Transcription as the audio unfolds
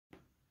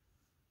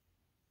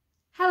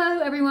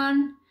Hello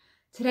everyone!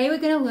 Today we're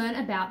going to learn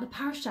about the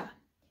Parsha.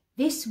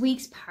 This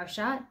week's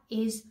Parsha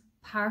is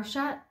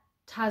Parshat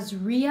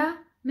Tazriah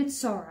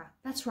Metzorah.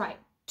 That's right,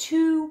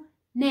 2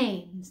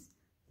 names.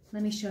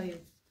 Let me show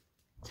you.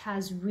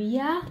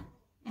 Tazria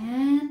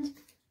and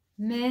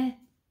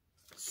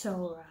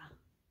Metzorah.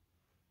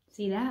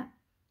 See that?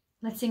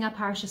 Let's sing our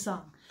Parsha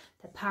song.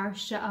 The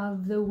Parsha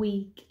of the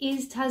week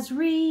is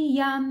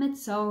Tazriah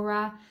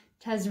Metzorah,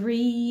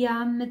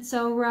 Tazriah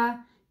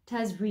Metzorah,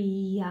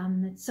 Tazriah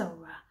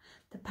Metzorah.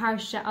 The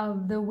Parsha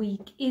of the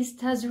week is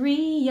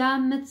Tazriah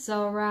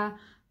Metzorah,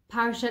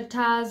 Parshat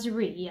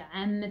Tazriah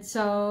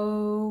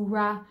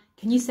Metzorah.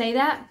 Can you say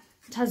that?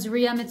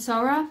 Tazriah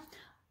Metzorah?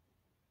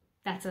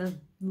 That's a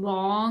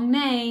long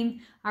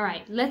name. All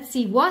right, let's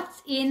see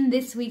what's in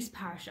this week's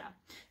Parsha.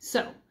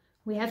 So,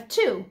 we have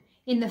 2.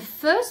 In the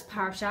first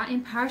Parsha,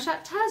 in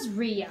Parshat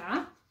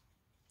Tazriah,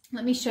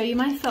 let me show you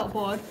my felt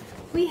board.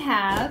 We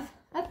have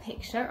a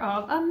picture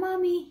of a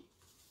mummy.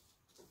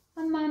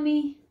 A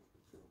mummy.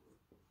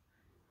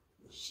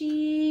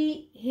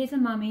 Here's a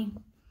mummy.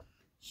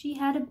 She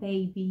had a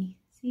baby.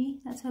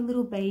 See, that's her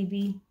little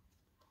baby.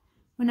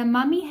 When a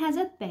mummy has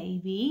a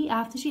baby,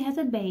 after she has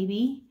a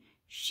baby,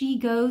 she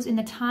goes, in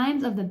the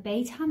times of the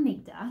Beit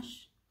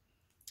HaMikdash,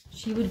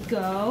 she would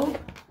go.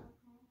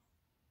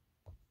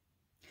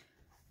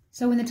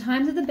 So in the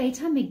times of the Beit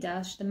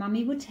HaMikdash, the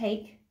mummy would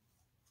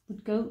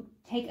go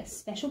take a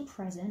special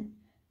present,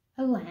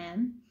 a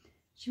lamb.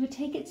 She would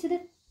take it to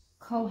the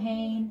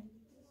Kohen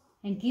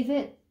and give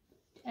it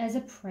as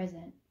a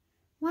present.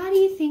 Why do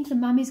you think the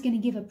mummy's going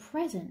to give a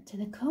present to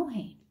the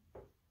Kohen?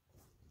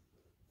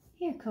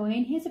 Here,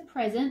 Kohen, here's a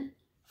present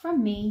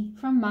from me,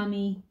 from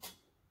mummy.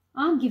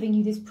 I'm giving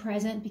you this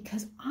present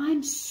because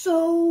I'm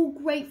so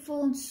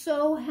grateful and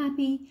so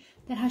happy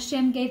that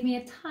Hashem gave me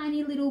a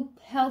tiny little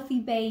healthy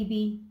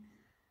baby.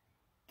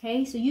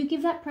 Okay, so you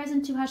give that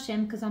present to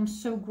Hashem because I'm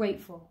so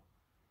grateful.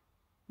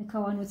 The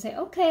Kohen would say,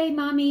 okay,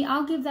 mommy,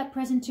 I'll give that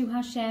present to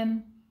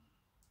Hashem.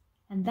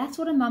 And that's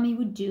what a mummy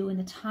would do in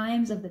the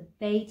times of the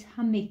Beit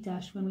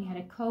HaMikdash, when we had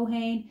a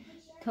Kohen.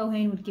 The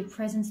Kohen would give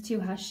presents to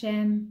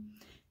Hashem.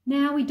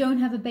 Now we don't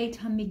have a Beit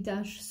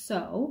HaMikdash,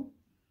 so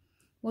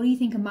what do you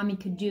think a mummy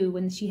could do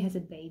when she has a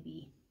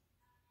baby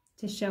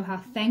to show how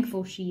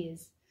thankful she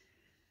is?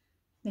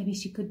 Maybe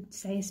she could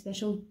say a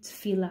special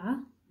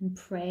tefillah and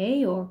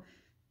pray, or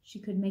she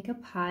could make a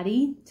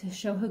party to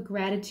show her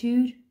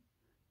gratitude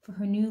for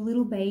her new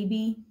little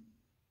baby.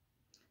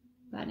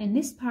 But in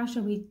this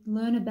Parsha, we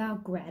learn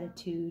about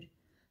gratitude,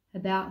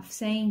 about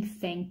saying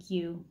thank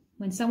you.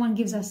 When someone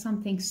gives us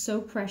something so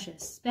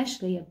precious,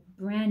 especially a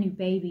brand new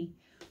baby,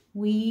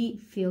 we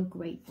feel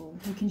grateful.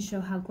 We can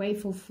show how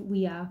grateful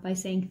we are by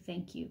saying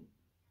thank you.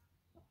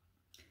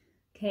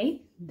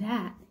 Okay,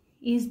 that's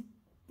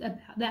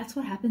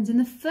what happens in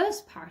the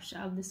first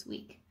Parsha of this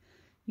week.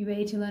 You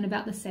ready to learn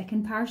about the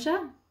second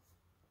Parsha?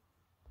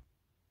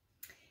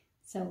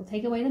 So we'll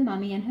take away the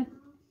mummy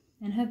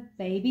and her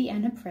baby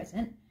and her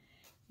present.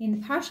 In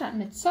the Parshat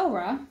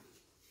Metzorah,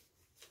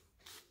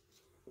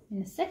 in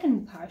the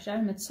second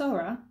Parsha,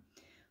 Metzorah,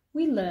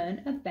 we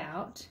learn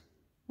about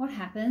what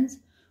happens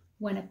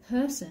when a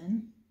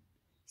person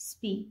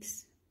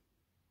speaks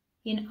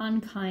in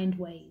unkind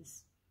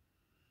ways.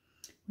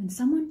 When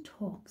someone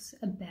talks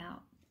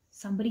about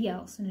somebody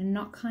else in a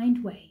not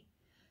kind way,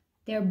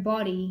 their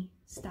body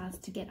starts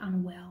to get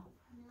unwell.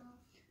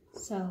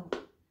 So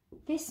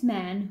this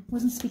man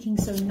wasn't speaking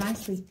so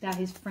nicely about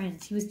his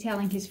friends. He was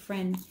telling his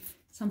friend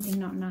something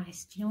not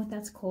nice. Do you know what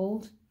that's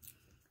called?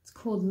 It's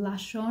called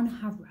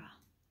Lashon Hara.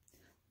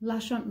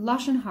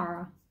 Lashon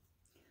Hara.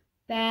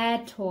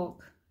 Bad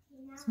talk.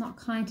 It's not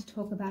kind to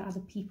talk about other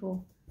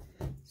people.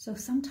 So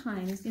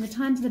sometimes, in the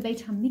times of the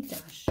Beit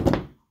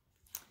HaMikdash,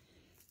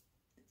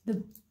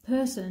 the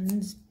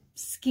person's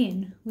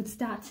skin would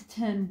start to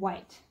turn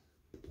white.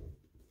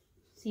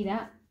 See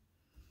that?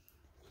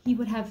 He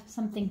would have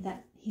something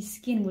that his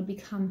skin would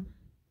become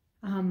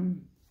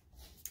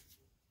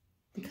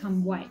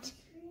white.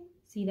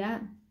 See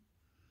that?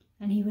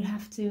 And he would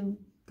have to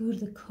go to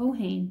the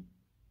Kohen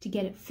to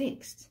get it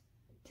fixed,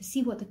 to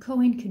see what the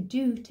Kohen could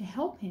do to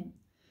help him.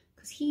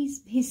 Because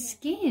his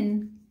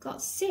skin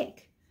got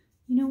sick.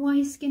 You know why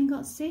his skin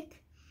got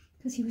sick?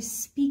 Because he was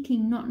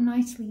speaking not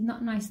nice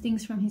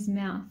things from his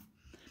mouth.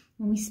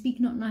 When we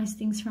speak not nice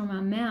things from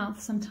our mouth,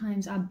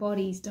 sometimes our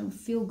bodies don't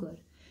feel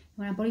good.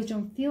 When our bodies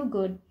don't feel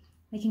good,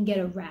 they can get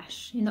a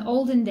rash. In the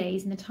olden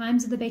days, in the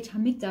times of the Beit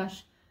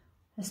HaMikdash,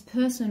 this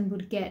person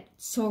would get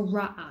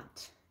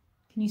tzora'at.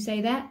 Can you say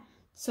that?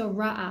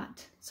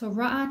 Tzora'at.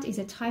 Tzora'at is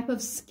a type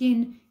of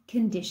skin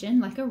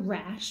condition, like a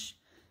rash.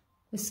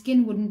 The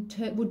skin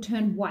would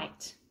turn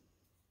white.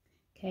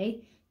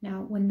 Okay?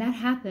 Now, when that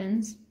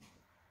happens,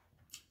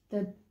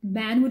 the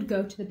man would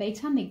go to the Beit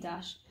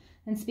HaMikdash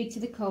and speak to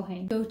the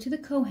Kohen. Go to the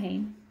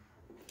Kohen,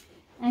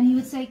 and he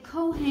would say,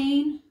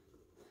 Kohen,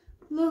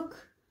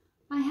 look,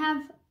 I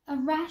have a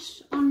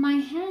rash on my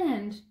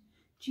hand.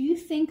 Do you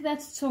think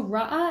that's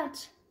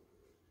tzora'at?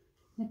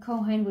 The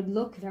Kohen would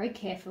look very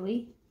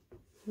carefully.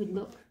 He would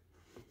look,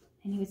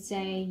 and he would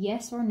say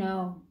yes or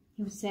no.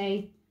 he would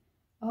say,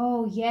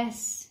 "Oh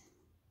yes,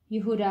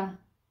 Yehuda,"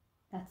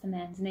 that's the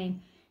man's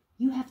name,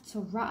 "you have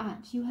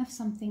tzara'at, you have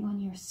something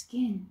on your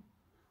skin.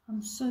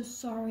 I'm so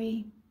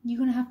sorry. You're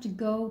going to have to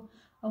go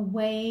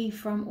away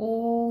from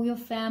all your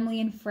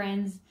family and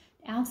friends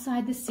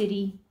outside the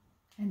city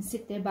and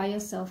sit there by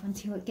yourself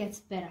until it gets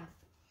better."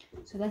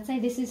 So let's say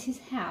this is his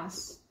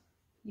house,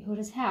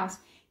 Yehuda's house.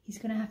 He's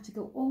going to have to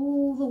go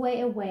all the way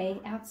away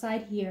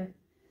outside here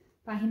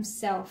by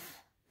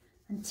himself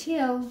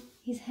until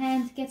his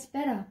hand gets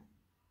better.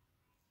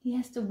 He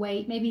has to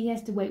wait. Maybe he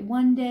has to wait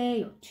 1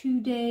 day or 2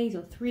 days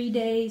or 3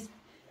 days.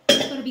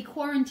 He's got to be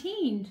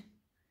quarantined.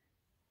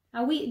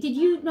 Did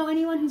you know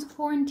anyone who's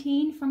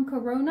quarantined from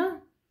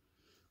Corona?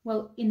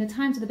 Well, in the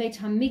times of the Beit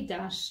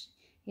HaMikdash,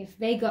 if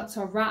they got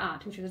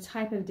tzara'at, which was a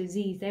type of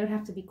disease, they would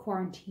have to be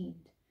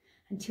quarantined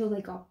until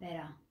they got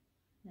better.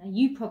 Now,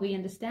 you probably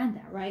understand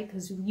that, right?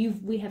 Because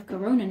we have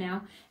Corona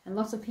now, and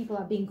lots of people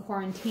are being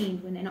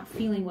quarantined when they're not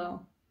feeling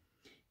well.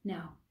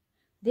 Now,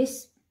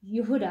 this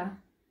Yehuda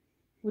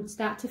would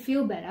start to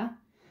feel better.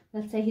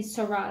 Let's say his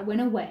tzara'at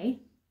went away.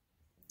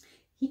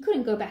 He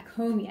couldn't go back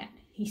home yet.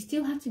 He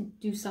still had to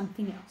do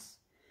something else.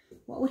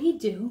 What would he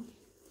do?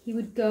 He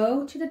would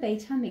go to the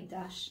Beit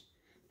HaMikdash,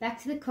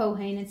 back to the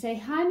Kohen, and say,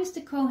 "Hi,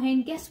 Mr.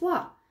 Kohen, guess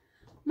what?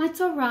 My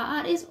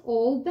tzara'at is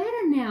all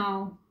better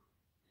now."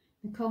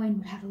 The Kohen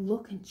would have a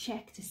look and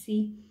check to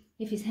see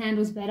if his hand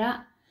was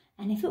better.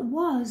 And if it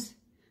was,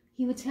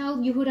 he would tell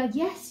Yehuda,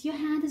 "Yes, your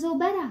hand is all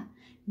better.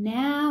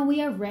 Now we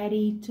are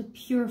ready to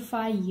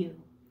purify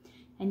you."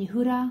 And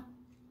Yehuda,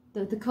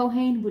 the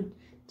Kohen, would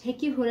take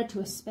Yehuda to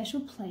a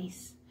special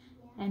place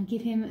and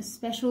give him a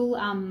special,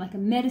 like a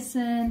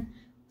medicine.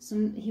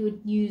 He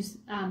would use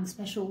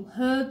special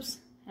herbs,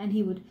 and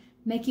he would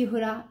make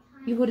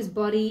Yehuda's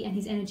body and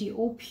his energy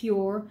all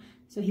pure,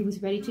 so he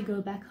was ready to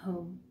go back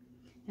home.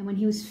 And when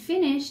he was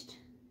finished,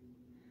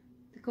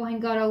 the Kohen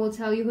Gadol will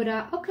tell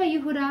Yehuda, "Okay,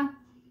 Yehuda,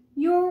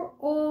 you're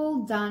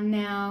all done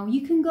now.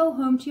 You can go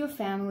home to your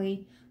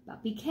family,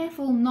 but be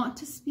careful not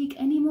to speak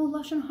any more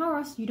Lashon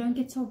Hara so you don't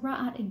get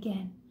tzara'at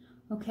again,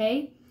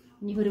 okay?"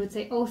 And Yehuda would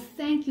say, "Oh,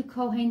 thank you,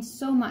 Kohen,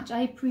 so much.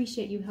 I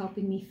appreciate you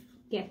helping me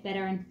get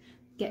better and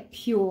get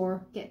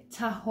pure, get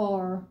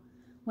tahor."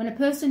 When a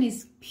person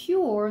is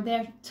pure,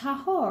 they're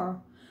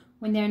tahor.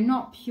 When they're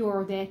not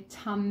pure, they're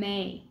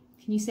tameh.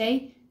 Can you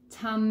say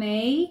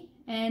tameh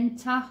and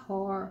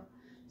tahor?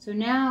 So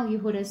now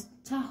Yehuda's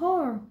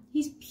tahor.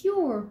 He's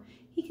pure.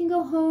 He can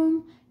go home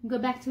and go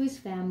back to his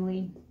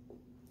family.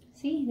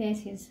 See,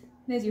 there's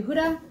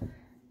Yehuda.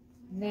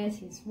 There's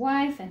his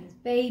wife and his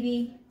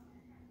baby.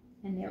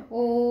 And they're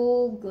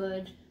all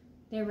good.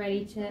 They're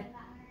ready to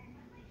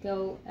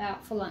go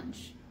out for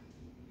lunch.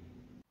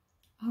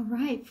 All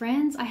right,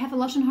 friends, I have a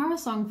Lashon Hara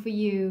song for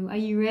you.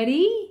 Are you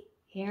ready?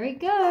 Here it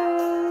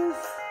goes.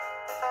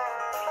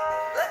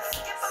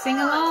 Sing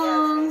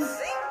along.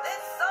 Sing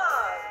this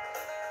song.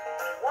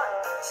 1,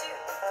 2,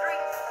 3,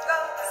 go.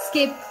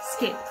 Skip,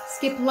 skip,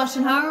 skip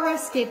Lashon Hara.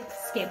 Skip,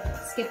 skip,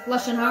 skip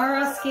Lashon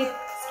Hara. Skip,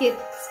 skip,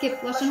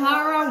 skip Lashon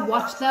Hara.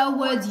 Watch the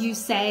words you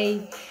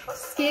say.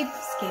 Skip,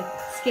 skip,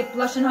 skip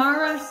Lashon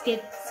Hara.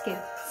 Skip, skip,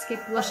 skip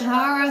Lashon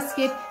Hara.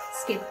 Skip,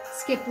 skip,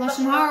 skip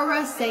Lashon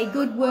Hara. Say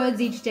good words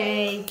each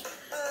day.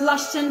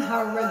 Lashon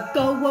Hara,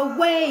 go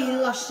away.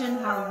 Lashon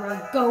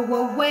Hara, go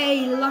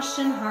away.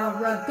 Lashon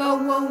Hara, go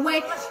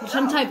away.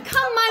 Lashon type,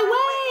 come my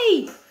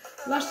way.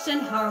 Lashon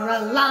Hara,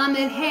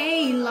 lamed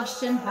hey.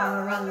 Lashon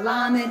Hara,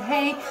 lamed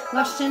hey.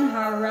 Lashon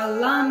Hara,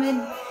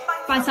 lamed.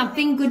 Find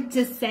something good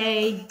to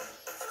say.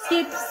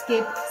 Skip,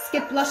 skip,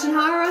 skip Lashon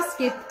Hara.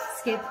 Skip,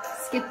 skip,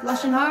 skip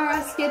Lashon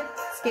Hara. Skip,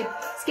 skip,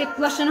 skip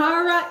Lashon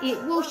Hara.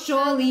 It will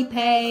surely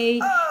pay.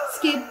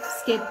 Skip,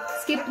 skip,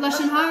 skip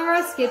Lashon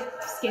Hara. Skip,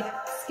 skip,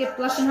 skip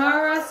Lashon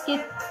Hara.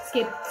 Skip,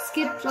 skip,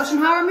 skip Lashon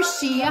Hara.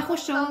 Mashiach will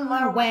show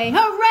our way.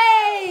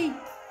 Hooray!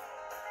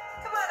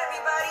 Come on,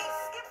 everybody,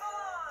 skip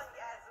along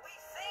as we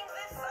sing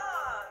this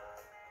song.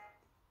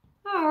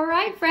 All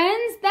right,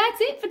 friends,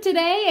 that's it for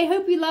today. I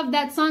hope you loved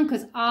that song,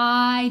 because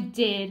I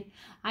did.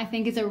 I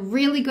think it's a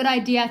really good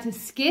idea to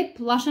skip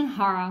Lashon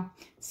Hara.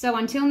 So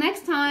until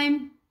next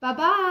time,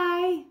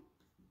 bye-bye.